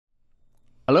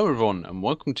Hello everyone and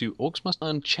welcome to Orcs Must Die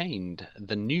Unchained,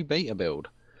 the new beta build.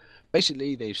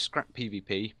 Basically they've scrapped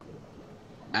PvP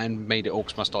and made it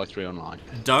Orcs Must Die 3 online.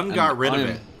 Got rid of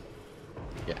it.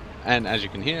 Yeah, and as you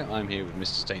can hear, I'm here with Mr.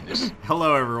 Stainless.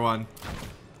 Hello everyone.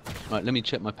 Right, let me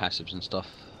check my passives and stuff.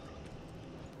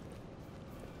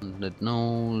 100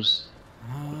 nose,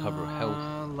 recover health.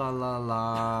 La la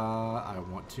la. I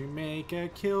want to make a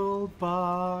kill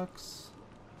box.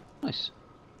 Nice.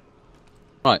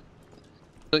 Right.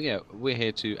 So yeah, we're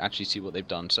here to actually see what they've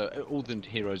done. So all the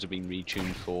heroes have been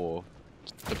retuned for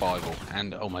survival,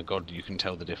 and oh my god, you can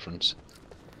tell the difference.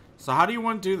 So how do you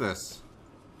want to do this?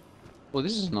 Well,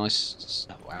 this is a nice.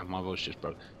 Wow, my voice just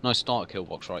broke. Nice starter kill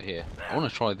box right here. I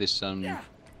want to try this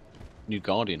new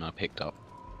Guardian I picked up.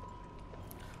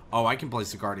 Oh, I can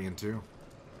place a Guardian too.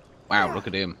 Wow, look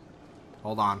at him.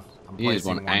 Hold on, I'm He is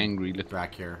placing one angry look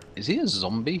back here. Is he a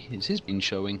zombie? Is his been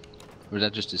showing, or is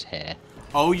that just his hair?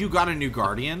 Oh, you got a new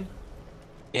Guardian?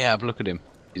 Yeah, but look at him.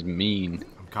 He's mean.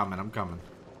 I'm coming. I'm coming.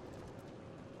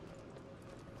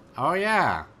 Oh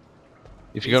yeah.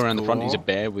 If you go around the front, he's a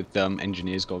bear with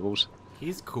engineer's goggles.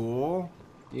 He's cool.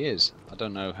 He is. I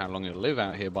don't know how long he'll live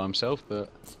out here by himself, but...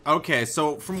 Okay,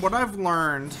 so from what I've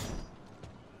learned,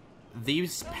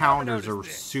 these pounders are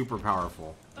super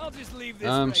powerful. I'll just leave this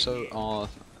I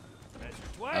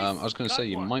was going to say,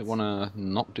 you might want to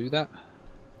not do that.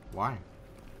 Why?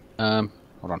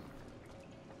 Hold on.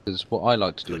 Because what I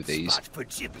like to do with these for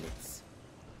giblets.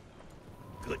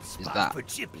 Good is that. for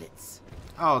giblets.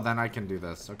 Oh, then I can do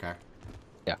this. Okay.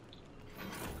 Yeah.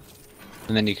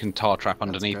 And then you can tar trap That's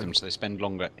underneath good. them so they spend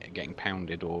longer getting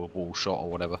pounded or wall shot or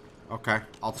whatever. Okay,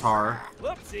 I'll tar.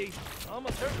 Whoopsie, I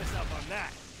almost hurt myself on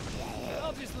that.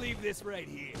 I'll just leave this right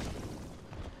here.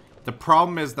 The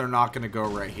problem is they're not going to go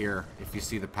right here if you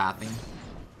see the pathing.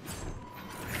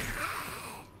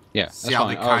 Yeah, that's See how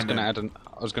fine. they I was kinda-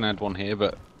 gonna add one here,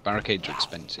 but barricades are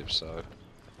expensive, so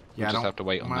Yeah, we'll just have to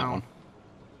wait on that one.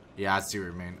 Yeah, I see what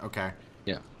you mean. Okay.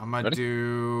 Yeah. I'm going to Ready?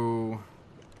 do...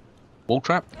 Wall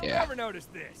trap? I've Yeah. never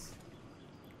noticed this.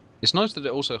 It's nice that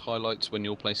it also highlights when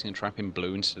you're placing a trap in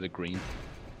blue instead of green.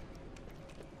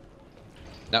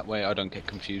 That way I don't get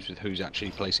confused with who's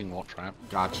actually placing what trap.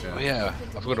 Gotcha. Oh yeah,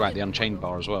 I forgot about the Unchained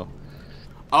bar as well.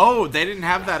 Oh, they didn't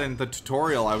have that in the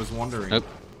tutorial. I was wondering. Nope.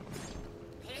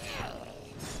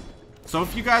 So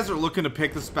if you guys are looking to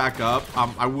pick this back up,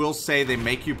 I will say they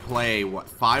make you play, what,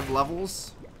 5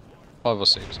 levels? 5 or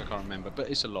 6, I can't remember, but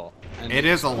it's a lot. And It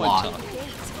it's is a quite lot.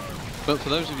 tough. But for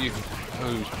those of you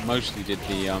who mostly did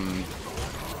the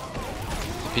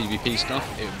PvP stuff,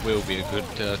 it will be a good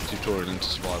tutorial into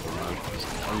survival mode. It's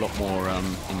a lot more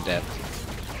in depth.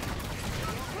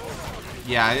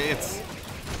 Yeah, it's...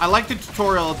 I like the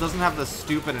tutorial. It doesn't have the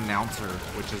stupid announcer,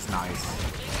 which is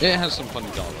nice. It has some funny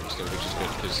dialogue still, which is good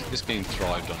because this game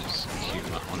thrived on its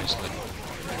humour, honestly.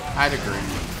 I'd agree.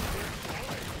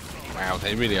 Wow,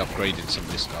 they really upgraded some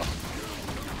of this stuff.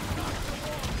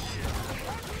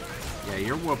 Yeah,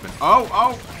 you're whooping. Oh,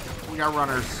 oh! We got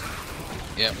runners.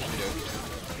 Yeah, we do.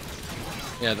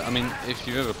 Yeah, I mean, if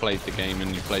you've ever played the game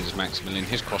and you played as Maximilian,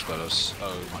 his crossbow does so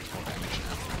much more damage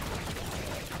now.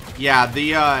 Yeah,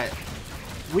 the,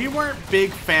 we weren't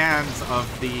big fans of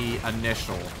the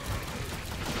initial.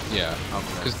 Yeah,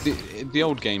 because the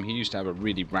old game, he used to have a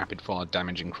really rapid-fire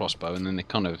damaging crossbow, and then they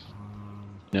kind of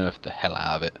nerfed the hell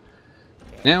out of it.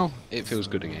 Now, it feels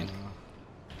good again.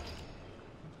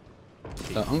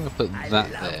 So I'm going to put that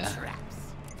there.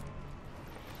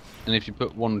 And if you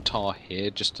put one tar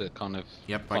here, just to kind of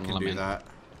Yep, I can do that.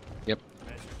 Yep.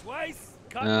 Twice,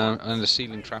 cut And a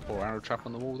ceiling trap or arrow trap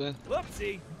on the wall there.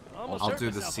 Whoopsie, almost I'll hurt do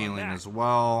the myself on ceiling that. as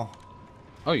well.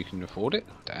 Oh, you can afford it?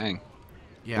 Dang.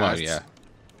 Yeah. Well, it's- yeah.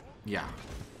 Yeah.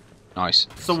 Nice.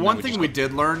 So now one we thing just we got-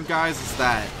 did learn, guys, is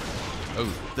that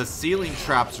Oh. the ceiling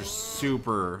traps are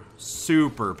super,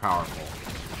 super powerful.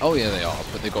 Oh yeah, they are,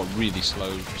 but they've got really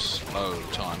slow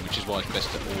time, which is why it's best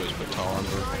to always put tar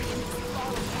under it.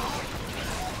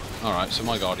 Alright, so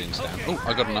my Guardian's down. Oh,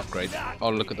 I got an upgrade.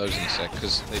 I'll look at those in a sec,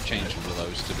 because they've changed all of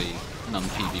those to be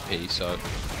non-PvP, so...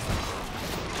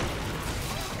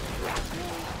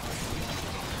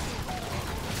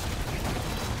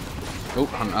 Oh,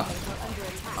 Hunter.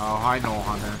 Oh, hi, Noel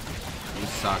Hunter. You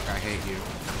suck. I hate you.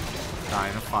 Die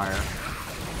in a fire.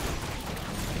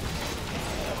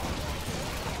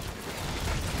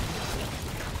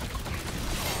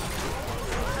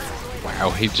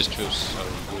 Wow, he just feels so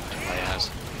good to play as.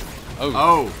 Oh,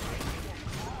 Oh!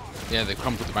 yeah, they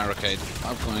crumpled the barricade.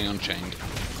 I'm going Unchained.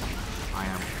 I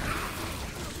am.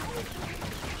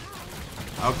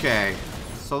 Okay.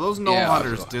 So those Noel Yeah, I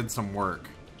Hunters forgot. did some work.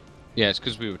 Yeah, it's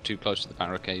because we were too close to the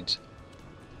barricades.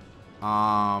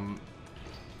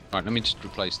 Right, let me just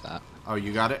replace that. Oh,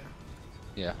 you got it?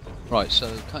 Yeah. Right,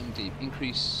 so cutting deep.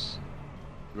 Increase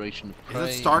duration of prey.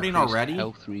 Is it starting increase already?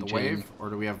 Health The regen. wave? Or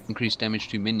do we have... Increase damage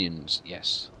to minions.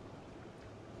 Yes.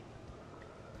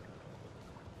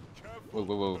 Whoa,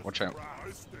 whoa, whoa. Watch out.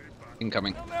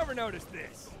 Incoming. They'll never notice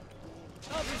this.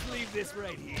 I'll just leave this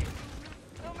right here.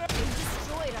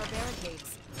 Destroyed our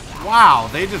barricades. Wow,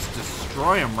 they just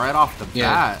destroy him right off the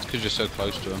Yeah, it's bat. because you're so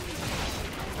close to them.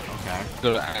 Okay.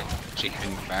 Gotta actually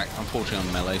hang back. Unfortunately,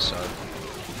 on melee, so.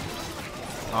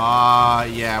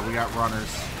 Yeah, we got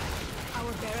runners. Our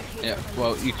barricades Yeah, are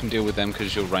well, you can deal with them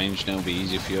because you're ranged and it'll be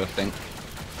easier for you, I think.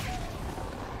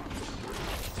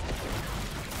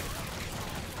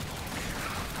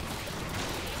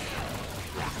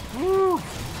 Woo!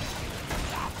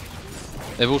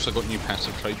 They've also got new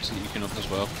passive traits that you can up as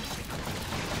well.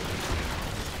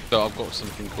 So I've got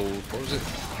something called, what was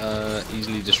it?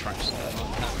 Easily distracts.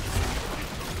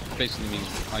 Basically means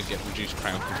I get reduced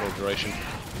crowd control duration.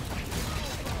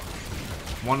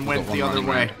 One went one the other running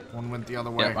way. round. One went the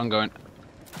other way. Yep, I'm going.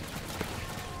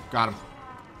 Got him.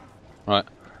 Right.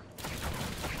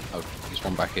 Oh, there's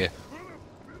one back here.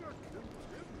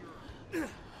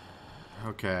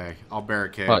 Okay, I'll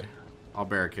barricade. Right. I'll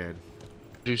barricade.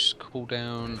 Reduce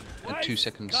cooldown at 2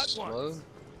 seconds Cut slow. once.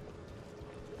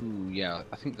 Ooh, yeah,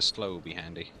 I think the slow will be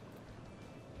handy.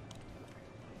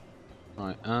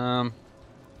 Right, I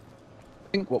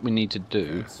think what we need to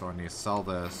do... So I need to sell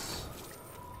this.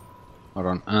 Hold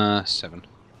on, 7.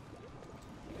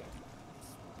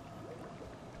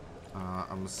 I'm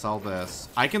gonna sell this.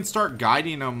 I can start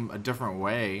guiding them a different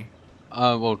way.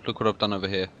 Well, look what I've done over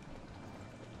here.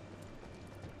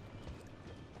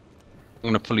 I'm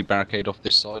gonna fully barricade off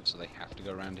this side, so they have to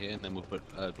go around here, and then we'll put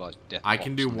like death. I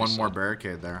can do box on one this more side.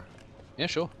 barracade there. Yeah,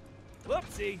 sure.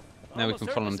 Whoopsie. Now we Almost can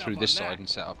hurt follow them myself through on this that. side and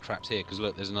set up traps here. Because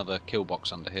look, there's another kill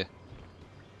box under here.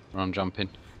 Where I'm jumping.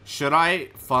 Should I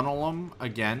funnel them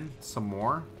again some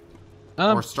more?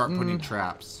 Or start putting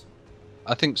traps?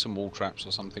 I think some wall traps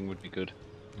or something would be good.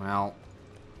 Well,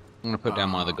 I'm gonna put down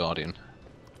my other guardian.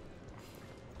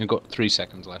 We've got 3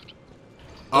 seconds left.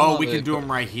 oh, Don't we bother, can do but-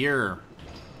 them right here.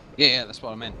 Yeah, yeah, that's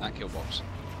what I meant. That kill box.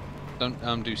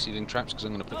 Don't do ceiling traps because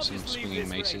I'm gonna I'll put some just leave swinging this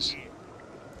right maces. here.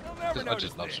 They'll never I notice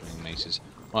just love this. swinging maces.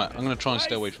 Right, I'm gonna try and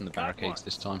stay away from the Cut one. barricades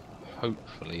this time.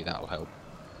 Hopefully that'll help.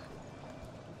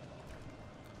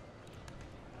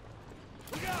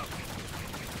 Look out.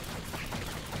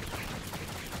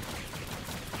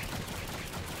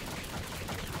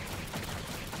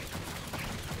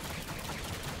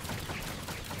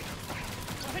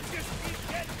 I just keep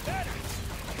getting better.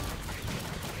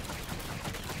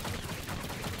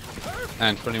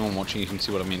 And for anyone watching, you can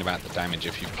see what I mean about the damage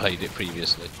if you've played it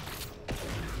previously.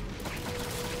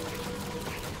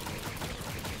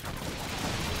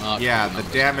 Yeah, the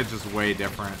damage is way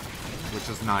different, which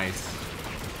is nice.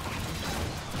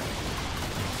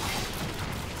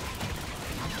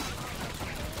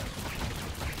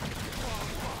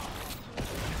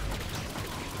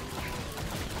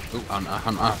 Ooh,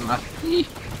 Eee.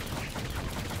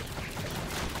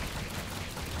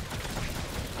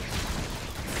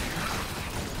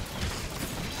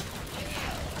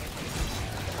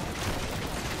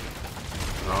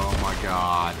 Oh my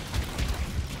god.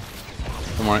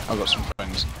 Don't worry, I've got some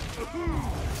friends.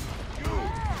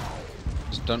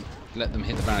 Just don't let them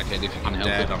hit the barricade if you can I'm help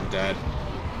dead, it. I'm dead.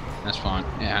 That's fine,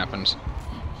 it happens.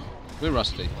 We're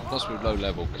rusty, plus we're low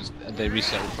level because they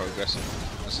reset all progress.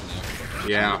 That's in the other.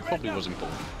 Yeah. Probably was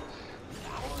important.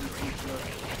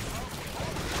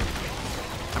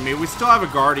 I mean, we still have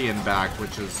a guardian back,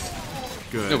 which is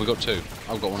good. Yeah, we got 2.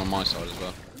 I've got one on my side as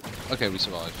well. Okay, we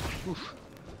survived. Oof.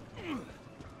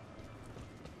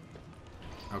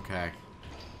 Okay.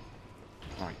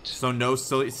 Right. So no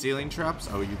ceiling traps?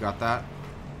 Oh, you got that?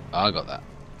 I got that.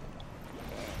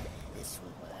 This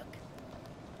will work.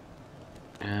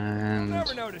 They'll And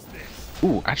never notice this.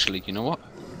 ooh, actually, you know what?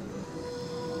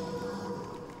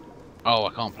 Oh,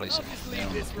 I can't place it I'll just there leave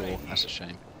on the this floor. right That's a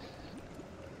shame.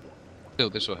 Still,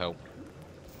 this will help.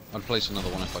 I'd place another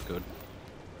one if I could.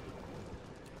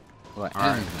 Right,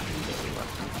 Alright. and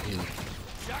go in.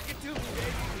 Shock it to me,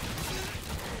 baby.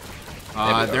 There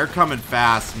we go. They're coming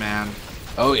fast, man.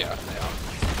 Oh yeah, they are.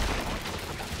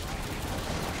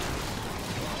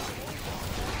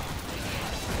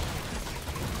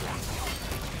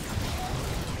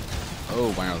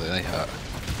 Oh wow, they hurt.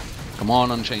 Come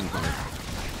on, Unchained mode.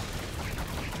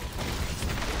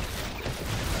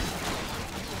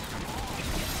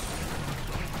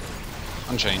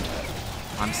 Unchained.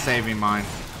 I'm saving mine.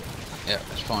 Yeah,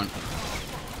 it's fine.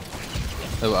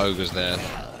 There were ogres there.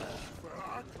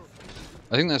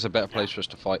 I think that's a better place for us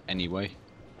to fight anyway.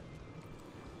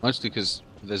 Mostly because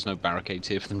there's no barricades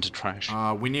here for them to trash.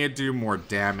 We need to do more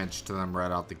damage to them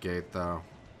right out the gate, though.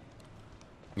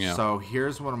 Yeah. So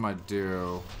here's what I'm gonna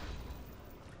do.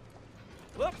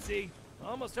 Whoopsie.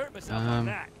 Almost hurt myself on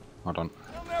that. Hold on.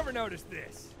 I'll never notice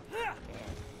this. Ha!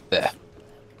 There.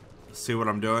 See what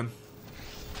I'm doing?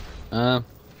 Hold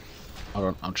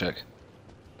on, I'll check.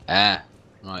 Ah,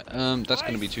 right. That's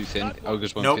going to be too thin.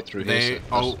 Ogres won't fit through here.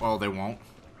 So they won't.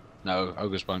 no,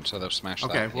 ogres won't, so they'll smash that.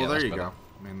 Okay, well Yeah, there that's you better. go.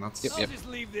 I mean that's. Yep, I'll yep. just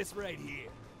leave this right here.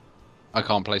 I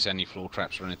can't place any floor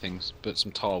traps or anything, but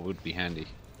some tar would be handy.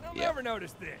 I'll Yeah. never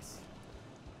notice this.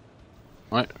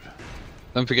 Right.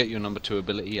 Don't forget your number 2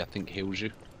 ability. I think heals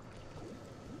you.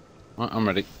 Right, I'm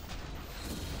ready.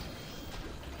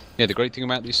 Yeah, the great thing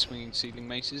about these swinging ceiling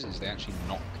maces is they actually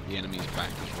knock the enemies back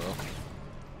as well.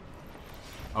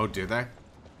 Oh, do they?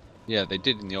 Yeah, they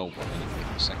did in the old one anyway,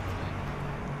 the second one.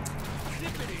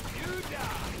 Zippity doo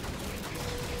dah.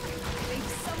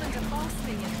 They've summoned a boss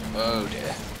minion. Oh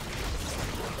dear.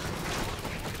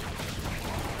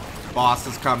 Boss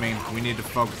is coming. We need to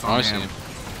focus on I see him. him.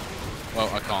 Well,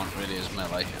 I can't really as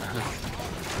melee.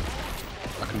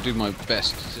 I can do my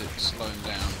best to slow him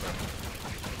down, but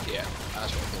yeah,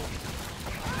 that's what I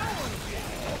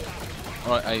thought.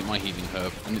 Alright, I ate my healing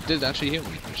herb, and it did actually heal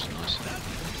me, which is nice.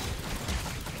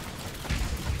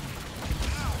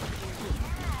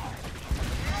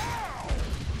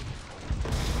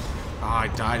 Oh, I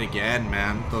died again,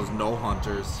 man. Those no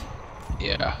hunters.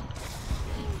 Yeah.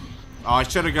 Oh, I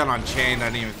should have gone Unchained. I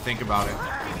didn't even think about it.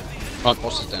 Right,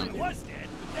 boss is down. Was dead,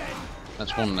 but then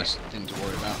That's one less thing to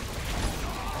worry about.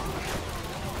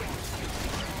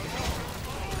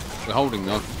 We're holding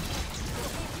though.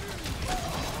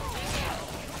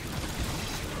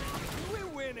 we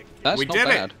win again. That's We not did it.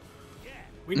 bad.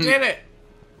 We did it.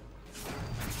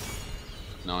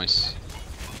 Nice.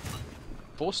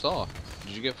 4-star.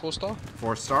 Did you get 4-star?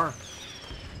 4-star.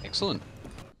 Excellent.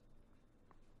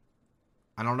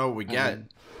 I don't know what we get.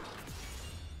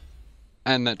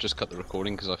 And that just cut the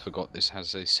recording because I forgot this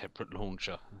has a separate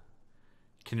launcher.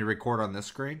 Can you record on this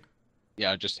screen?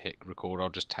 Yeah, I just hit record. I'll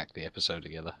just tack the episode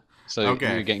together. So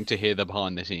Okay. you're getting to hear the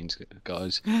behind the scenes,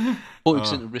 guys.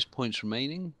 40% of rift points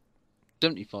remaining.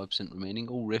 75% remaining.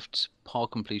 All rifts. Par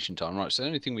completion time. Right, so the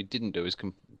only thing we didn't do is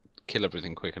kill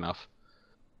everything quick enough.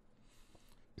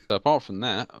 So apart from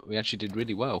that, we actually did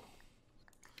really well.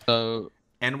 So...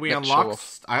 And we Let's show unlocked.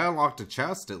 off. I unlocked a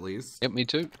chest at least. Yep, me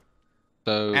too.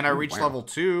 So, And I ooh, reached wow. level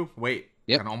 2. Wait.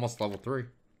 Yep. And almost level 3.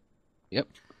 Yep.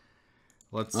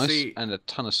 Let's Nice. see. And a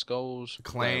ton of skulls.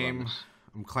 Claim.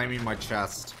 I'm claiming my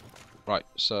chest. Right,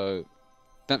 so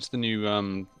that's the new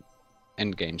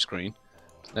end game screen.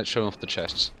 Let's show off the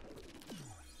chests.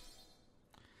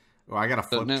 Oh, I got a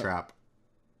flip now- trap.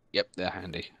 Yep, they're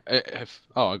handy.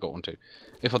 Oh, I got one too.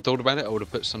 If I thought about it, I would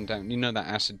have put some down. You know that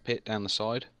acid pit down the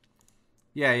side?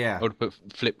 Yeah, yeah. I would have put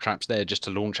flip traps there just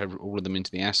to launch all of them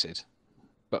into the acid.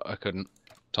 But I couldn't.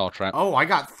 Tar trap. Oh, I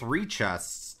got 3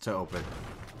 chests to open.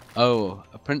 Oh,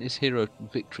 Apprentice Hero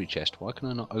Victory Chest. Why can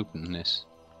I not open this?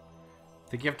 I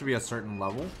think you have to be a certain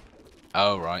level.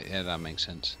 Oh, right. Yeah, that makes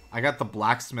sense. I got the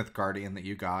Blacksmith Guardian that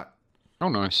you got. Oh,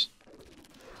 nice.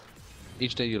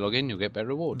 Each day you log in, you'll get better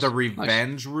rewards. The Nice.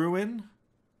 Revenge Ruin?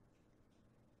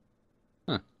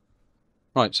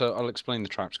 Right, so I'll explain the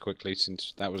traps quickly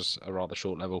since that was a rather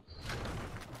short level.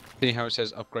 See how it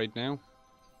says upgrade now?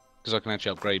 Because I can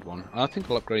actually upgrade one. I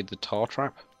think I'll upgrade the tar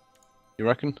trap. You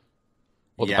reckon?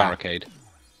 Or the Yeah. barricade?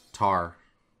 Tar.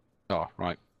 Tar,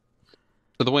 right.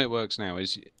 So the way it works now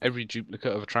is every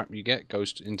duplicate of a trap you get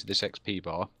goes into this XP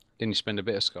bar. Then you spend a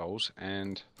bit of skulls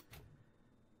and...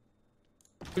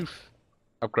 Poof.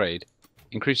 Upgrade.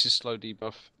 Increases slow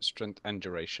debuff, strength and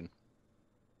duration.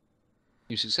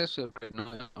 You successfully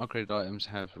upgraded items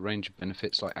have a range of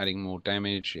benefits like adding more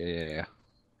damage. Yeah.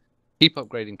 Keep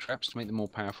upgrading traps to make them more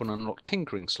powerful and unlock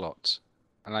tinkering slots.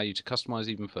 Allow you to customize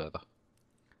even further.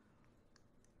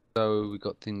 So we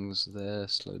got things there.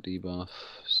 Slow debuff.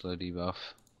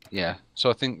 Yeah. So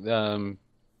I think you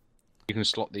can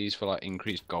slot these for like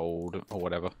increased gold or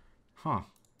whatever. Huh.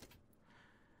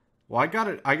 Well, I got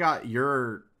it. I got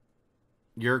your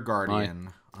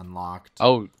Guardian unlocked.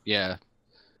 Oh yeah.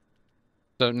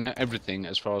 So now everything,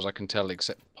 as far as I can tell,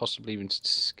 except possibly even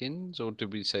skins, or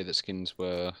did we say that skins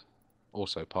were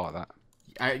also part of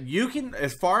that? You can,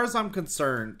 as far as I'm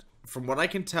concerned, from what I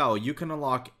can tell, you can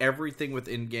unlock everything with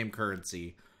in-game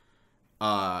currency,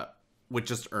 with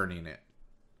just earning it.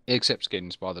 Except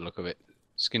skins, by the look of it.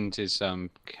 Skins is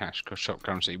cash shop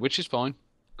currency, which is fine.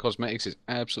 Cosmetics is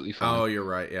absolutely fine. Oh, you're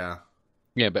right. Yeah.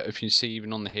 Yeah, but if you see,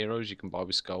 even on the heroes, you can buy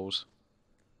with skulls.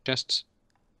 Chests.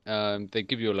 They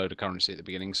give you a load of currency at the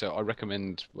beginning, so I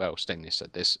recommend, well, Stainless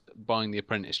at this, buying the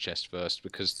apprentice chest first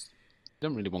because you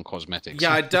don't really want cosmetics.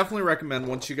 Yeah, I definitely recommend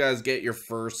once you guys get your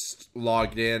first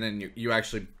logged in and you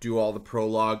actually do all the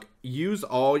prologue, use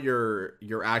all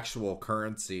your actual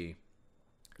currency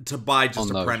to buy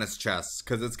just apprentice chests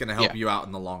because it's going to help you out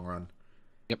in the long run.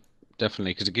 Yep,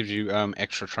 definitely, because it gives you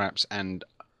extra traps and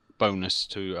bonus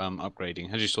to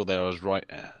upgrading. As you saw there, I was right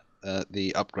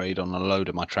the upgrade on a load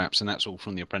of my traps, and that's all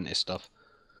from the apprentice stuff.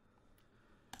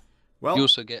 Well, you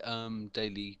also get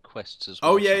daily quests as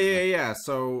well. Oh yeah.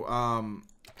 So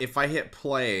if I hit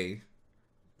play,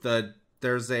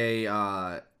 there's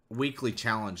a weekly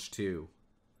challenge too.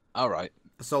 All right.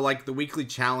 So like the weekly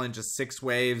challenge is 6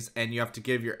 waves, and you have to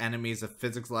give your enemies a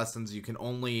physics lessons. You can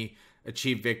only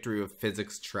achieve victory with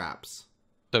physics traps.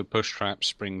 So push traps,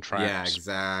 spring traps, yeah,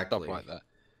 exactly, stuff like that.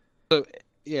 So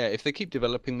yeah, if they keep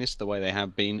developing this the way they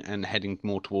have been and heading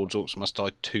more towards Orcs Must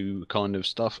Die 2 kind of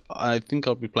stuff, I think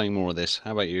I'll be playing more of this.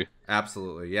 How about you?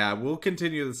 Absolutely, yeah. We'll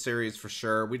continue the series for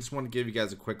sure. We just want to give you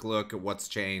guys a quick look at what's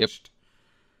changed.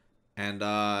 Yep.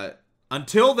 And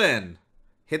until then,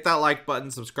 hit that like button,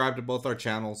 subscribe to both our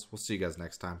channels. We'll see you guys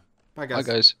next time. Bye, guys.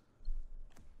 Bye, guys.